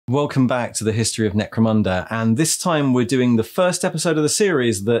Welcome back to the history of Necromunda, and this time we're doing the first episode of the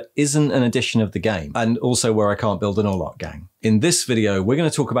series that isn't an edition of the game, and also where I can't build an Orlok gang. In this video, we're going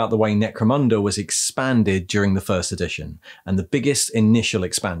to talk about the way Necromunda was expanded during the first edition, and the biggest initial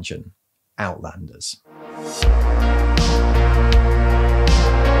expansion, Outlanders.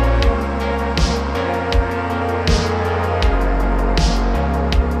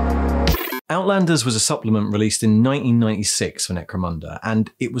 Outlanders was a supplement released in 1996 for Necromunda,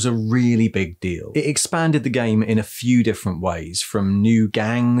 and it was a really big deal. It expanded the game in a few different ways, from new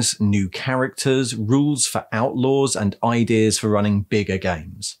gangs, new characters, rules for outlaws, and ideas for running bigger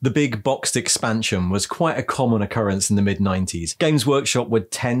games. The big boxed expansion was quite a common occurrence in the mid-90s. Games Workshop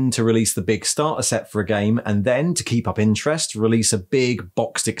would tend to release the big starter set for a game, and then, to keep up interest, release a big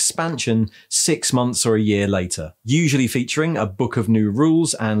boxed expansion 6 months or a year later, usually featuring a book of new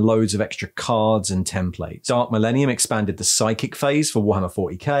rules and loads of extra cards and templates. Dark Millennium expanded the Psychic phase for Warhammer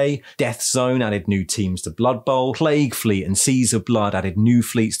 40k, Death Zone added new teams to Blood Bowl, Plague Fleet and Seas of Blood added new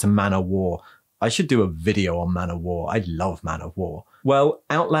fleets to Man of War. I should do a video on Man of War. I love Man of War. Well,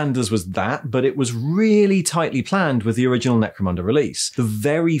 Outlanders was that, but it was really tightly planned with the original Necromunda release. The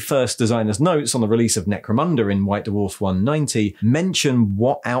very first designer's notes on the release of Necromunda in White Dwarf 190 mention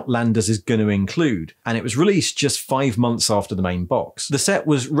what Outlanders is going to include, and it was released just 5 months after the main box. The set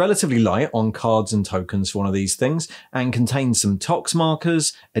was relatively light on cards and tokens for one of these things, and contained some Tox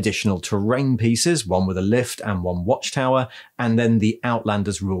markers, additional terrain pieces, one with a lift and one watchtower, and then the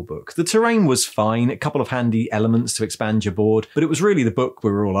Outlanders rulebook. The terrain was fine, a couple of handy elements to expand your board, but it was really the book we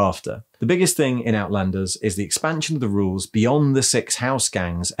were all after. The biggest thing in Outlanders is the expansion of the rules beyond the 6 house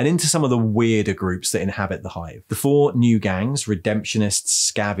gangs and into some of the weirder groups that inhabit the Hive. The 4 new gangs, Redemptionists,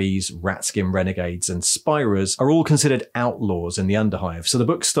 Scavies, Ratskin Renegades, and Spirers, are all considered outlaws in the Underhive, so the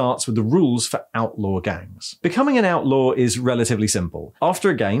book starts with the rules for outlaw gangs. Becoming an outlaw is relatively simple.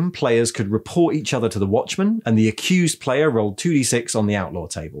 After a game, players could report each other to the Watchman, and the accused player rolled 2d6 on the outlaw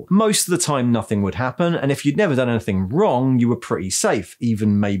table. Most of the time nothing would happen, and if you'd never done anything wrong, you were pretty safe,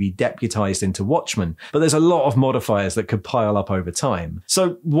 even maybe deputized into Watchman, but there's a lot of modifiers that could pile up over time.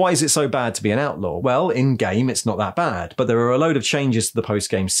 So why is it so bad to be an outlaw? Well, in-game it's not that bad, but there are a load of changes to the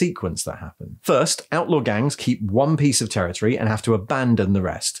post-game sequence that happen. First, outlaw gangs keep one piece of territory and have to abandon the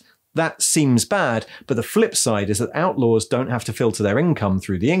rest. That seems bad, but the flip side is that outlaws don't have to filter their income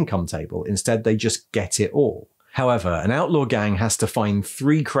through the income table. Instead, they just get it all. However, an outlaw gang has to find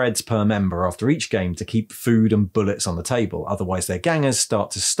 3 creds per member after each game to keep food and bullets on the table, otherwise their gangers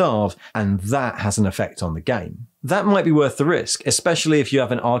start to starve, and that has an effect on the game. That might be worth the risk, especially if you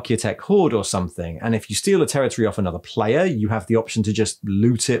have an Archaeotech horde or something, and if you steal a territory off another player, you have the option to just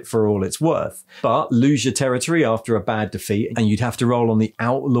loot it for all it's worth. But lose your territory after a bad defeat, and you'd have to roll on the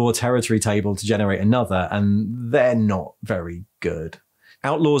outlaw territory table to generate another, and they're not very good.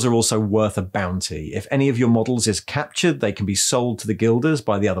 Outlaws are also worth a bounty. If any of your models is captured, they can be sold to the guilders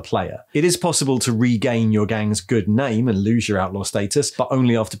by the other player. It is possible to regain your gang's good name and lose your outlaw status, but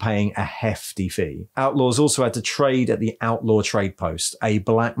only after paying a hefty fee. Outlaws also had to trade at the Outlaw Trade Post, a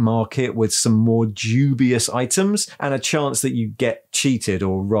black market with some more dubious items and a chance that you get cheated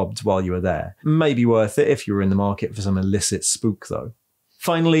or robbed while you were there. Maybe worth it if you were in the market for some illicit spook though.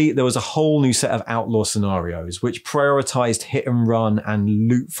 Finally, there was a whole new set of outlaw scenarios, which prioritized hit and run and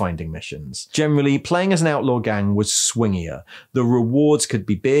loot finding missions. Generally, playing as an outlaw gang was swingier. The rewards could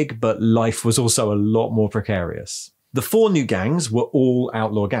be big, but life was also a lot more precarious. The 4 new gangs were all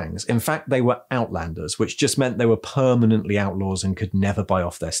outlaw gangs. In fact, they were Outlanders, which just meant they were permanently outlaws and could never buy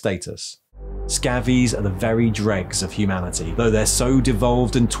off their status. Scavies are the very dregs of humanity. Though they're so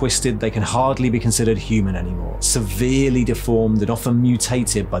devolved and twisted, they can hardly be considered human anymore. Severely deformed and often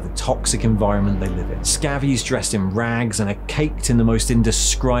mutated by the toxic environment they live in. Scavies dressed in rags and are caked in the most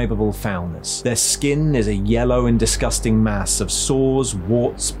indescribable foulness. Their skin is a yellow and disgusting mass of sores,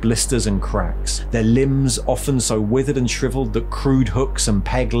 warts, blisters and cracks. Their limbs often so withered and shriveled that crude hooks and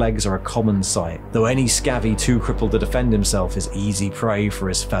peg legs are a common sight, though any Scavy too crippled to defend himself is easy prey for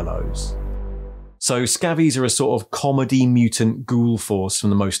his fellows. So Scavies are a sort of comedy mutant ghoul force from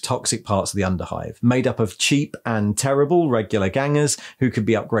the most toxic parts of the Underhive, made up of cheap and terrible regular gangers who could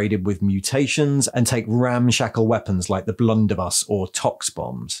be upgraded with mutations and take ramshackle weapons like the blunderbuss or tox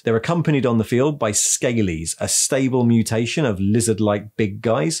bombs. They're accompanied on the field by Scalies, a stable mutation of lizard-like big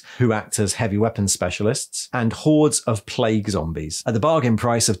guys who act as heavy weapons specialists, and hordes of plague zombies, at the bargain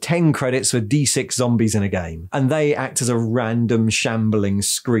price of 10 credits for D6 zombies in a game, and they act as a random shambling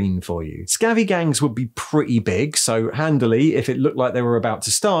screen for you. Scavy gangs would be pretty big, so handily, if it looked like they were about to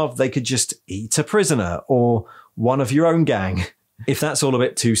starve, they could just eat a prisoner, or one of your own gang. If that's all a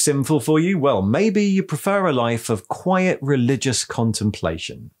bit too sinful for you, well, maybe you prefer a life of quiet religious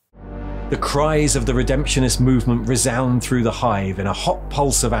contemplation. The cries of the redemptionist movement resound through the Hive in a hot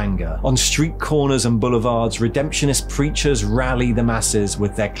pulse of anger. On street corners and boulevards, redemptionist preachers rally the masses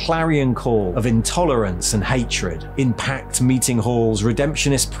with their clarion call of intolerance and hatred. In packed meeting halls,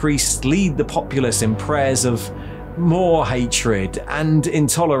 redemptionist priests lead the populace in prayers of more hatred and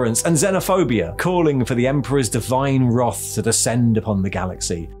intolerance and xenophobia, calling for the Emperor's divine wrath to descend upon the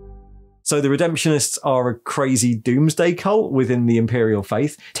galaxy. So the Redemptionists are a crazy doomsday cult within the Imperial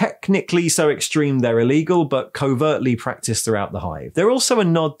faith. Technically so extreme they're illegal, but covertly practiced throughout the Hive. They're also a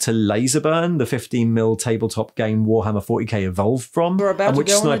nod to Laserburn, the 15mm tabletop game Warhammer 40k evolved from, and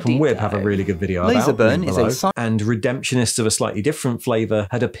which Snipe and Wib have a really good video about. Laserburn is a... And Redemptionists of a slightly different flavour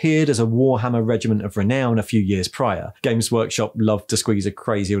had appeared as a Warhammer Regiment of Renown a few years prior. Games Workshop love to squeeze a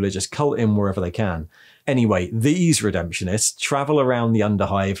crazy religious cult in wherever they can. Anyway, these Redemptionists travel around the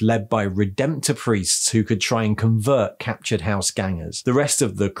Underhive led by Redemptor priests who could try and convert captured house gangers. The rest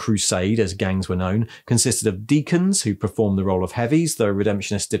of the Crusade, as gangs were known, consisted of deacons who performed the role of heavies, though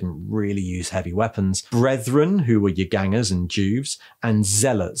Redemptionists didn't really use heavy weapons, brethren, who were your gangers and juves, and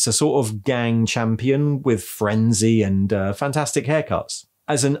zealots, a sort of gang champion with frenzy and fantastic haircuts.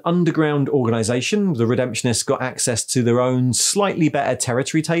 As an underground organisation, the Redemptionists got access to their own slightly better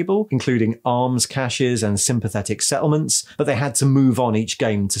territory table, including arms caches and sympathetic settlements, but they had to move on each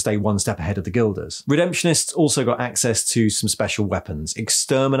game to stay one step ahead of the Guilders. Redemptionists also got access to some special weapons.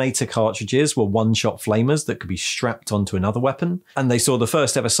 Exterminator cartridges were one-shot flamers that could be strapped onto another weapon, and they saw the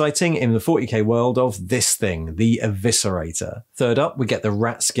first ever sighting in the 40k world of this thing, the Eviscerator. Third up, we get the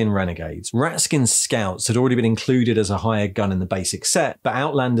Ratskin Renegades. Ratskin Scouts had already been included as a hired gun in the basic set, but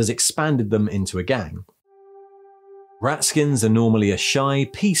Outlanders expanded them into a gang. Ratskins are normally a shy,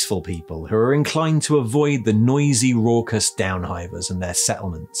 peaceful people who are inclined to avoid the noisy, raucous downhivers and their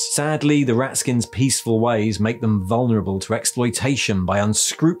settlements. Sadly, the Ratskins' peaceful ways make them vulnerable to exploitation by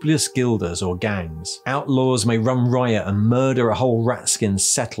unscrupulous guilders or gangs. Outlaws may run riot and murder a whole Ratskin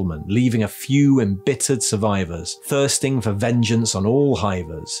settlement, leaving a few embittered survivors, thirsting for vengeance on all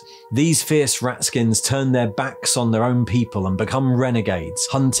hivers. These fierce Ratskins turn their backs on their own people and become renegades,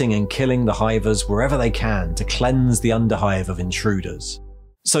 hunting and killing the hivers wherever they can to cleanse the Underhive of intruders.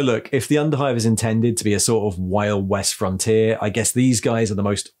 So look, if the Underhive is intended to be a sort of Wild West frontier, I guess these guys are the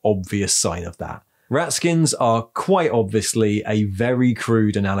most obvious sign of that. Ratskins are quite obviously a very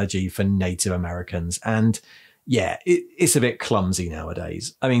crude analogy for Native Americans, and yeah, it's a bit clumsy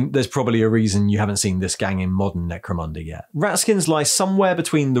nowadays. I mean, there's probably a reason you haven't seen this gang in modern Necromunda yet. Ratskins lie somewhere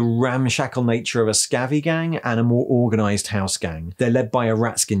between the ramshackle nature of a scavvy gang and a more organised house gang. They're led by a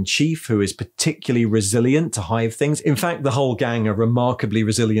Ratskin chief who is particularly resilient to hive things. In fact, the whole gang are remarkably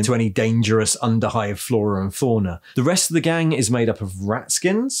resilient to any dangerous Underhive flora and fauna. The rest of the gang is made up of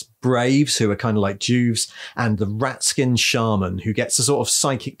Ratskins, Braves, who are kind of like Juves, and the Ratskin Shaman, who gets a sort of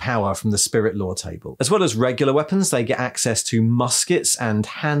psychic power from the spirit lore table. As well as regular weapons, they get access to muskets and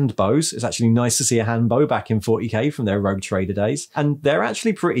hand bows. It's actually nice to see a hand bow back in 40k from their Rogue Trader days, and they're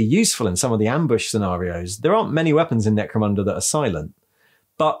actually pretty useful in some of the ambush scenarios. There aren't many weapons in Necromunda that are silent.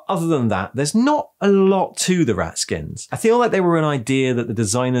 But other than that, there's not a lot to the Ratskins. I feel like they were an idea that the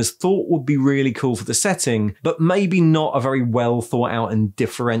designers thought would be really cool for the setting, but maybe not a very well thought out and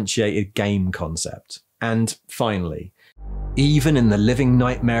differentiated game concept. And finally, even in the living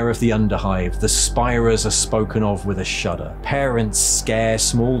nightmare of the Underhive, the Spirers are spoken of with a shudder. Parents scare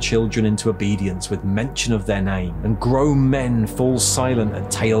small children into obedience with mention of their name, and grown men fall silent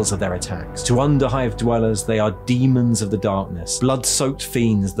at tales of their attacks. To Underhive dwellers, they are demons of the darkness, blood-soaked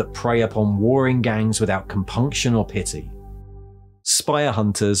fiends that prey upon warring gangs without compunction or pity. Spire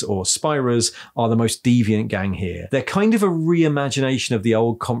Hunters, or Spirers, are the most deviant gang here. They're kind of a reimagination of the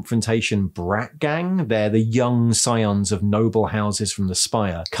old confrontation brat gang. They're the young scions of noble houses from the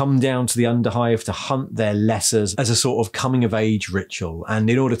Spire, come down to the Underhive to hunt their lessers as a sort of coming-of-age ritual, and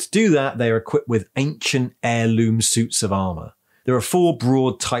in order to do that, they are equipped with ancient heirloom suits of armour. There are four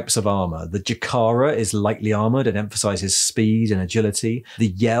broad types of armour. The Jakara is lightly armoured and emphasises speed and agility.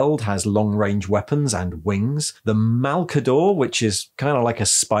 The Yeld has long-range weapons and wings. The Malkador, which is kind of like a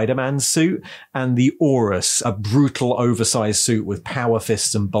Spider-Man suit. And the Aurus, a brutal oversized suit with power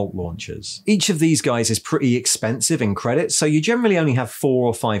fists and bolt launchers. Each of these guys is pretty expensive in credits, so you generally only have 4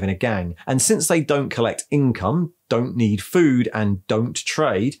 or 5 in a gang. And since they don't collect income, don't need food, and don't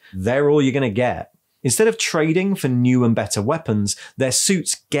trade, they're all you're going to get. Instead of trading for new and better weapons, their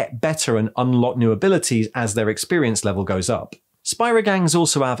suits get better and unlock new abilities as their experience level goes up. Spire gangs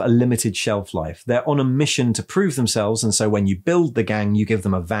also have a limited shelf life. They're on a mission to prove themselves, and so when you build the gang, you give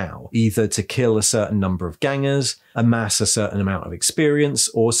them a vow, either to kill a certain number of gangers, amass a certain amount of experience,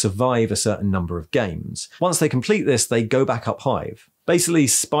 or survive a certain number of games. Once they complete this, they go back up Hive. Basically,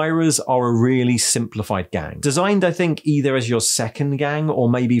 Spirers are a really simplified gang, designed I think either as your second gang or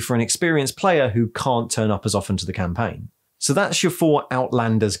maybe for an experienced player who can't turn up as often to the campaign. So that's your 4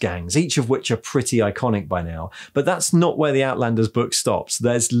 Outlanders gangs, each of which are pretty iconic by now, but that's not where the Outlanders book stops.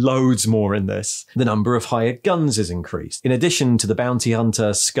 There's loads more in this. The number of hired guns is increased. In addition to the Bounty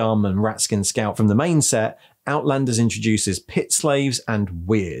Hunter, Scum and Ratskin Scout from the main set, Outlanders introduces Pit Slaves and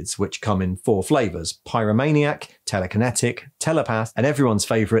Weirds, which come in 4 flavours: Pyromaniac, Telekinetic, Telepath, and everyone's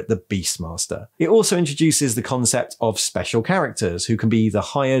favourite, the Beastmaster. It also introduces the concept of special characters who can be either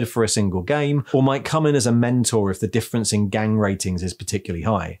hired for a single game or might come in as a mentor if the difference in gang ratings is particularly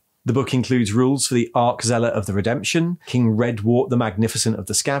high. The book includes rules for the Ark Zealot of the Redemption, King Redwart the Magnificent of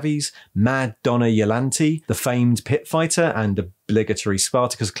the Scavies, Mad Donna Yolante, the famed Pit Fighter and obligatory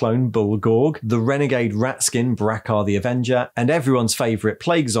Spartacus clone Bull Gorg, the renegade Ratskin Brackar the Avenger, and everyone's favourite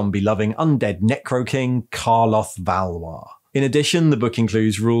plague zombie-loving undead Necro King Karloth Valois. In addition, the book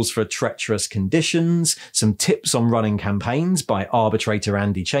includes rules for treacherous conditions, some tips on running campaigns by arbitrator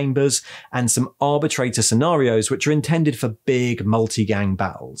Andy Chambers, and some arbitrator scenarios which are intended for big multi-gang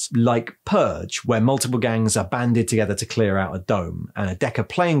battles, like Purge, where multiple gangs are banded together to clear out a dome, and a deck of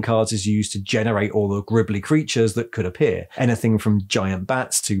playing cards is used to generate all the gribbly creatures that could appear, anything from giant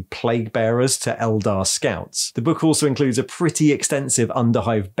bats to plague bearers to Eldar scouts. The book also includes a pretty extensive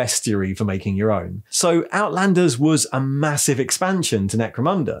Underhive bestiary for making your own. So Outlanders was a massive expansion to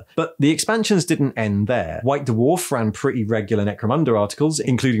Necromunda, but the expansions didn't end there. White Dwarf ran pretty regular Necromunda articles,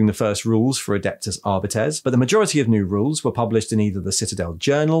 including the first rules for Adeptus Arbites, but the majority of new rules were published in either the Citadel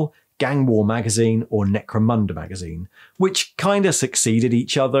Journal, Gang War magazine, or Necromunda magazine, which kinda succeeded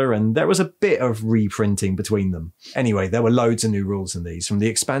each other, and there was a bit of reprinting between them. Anyway, there were loads of new rules in these, from the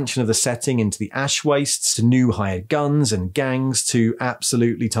expansion of the setting into the Ash Wastes, to new hired guns and gangs, to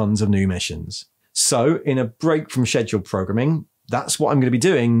absolutely tons of new missions. So, in a break from scheduled programming, that's what I'm going to be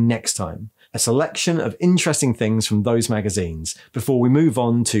doing next time. A selection of interesting things from those magazines before we move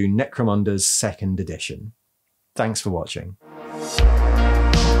on to Necromunda's 2nd edition. Thanks for watching.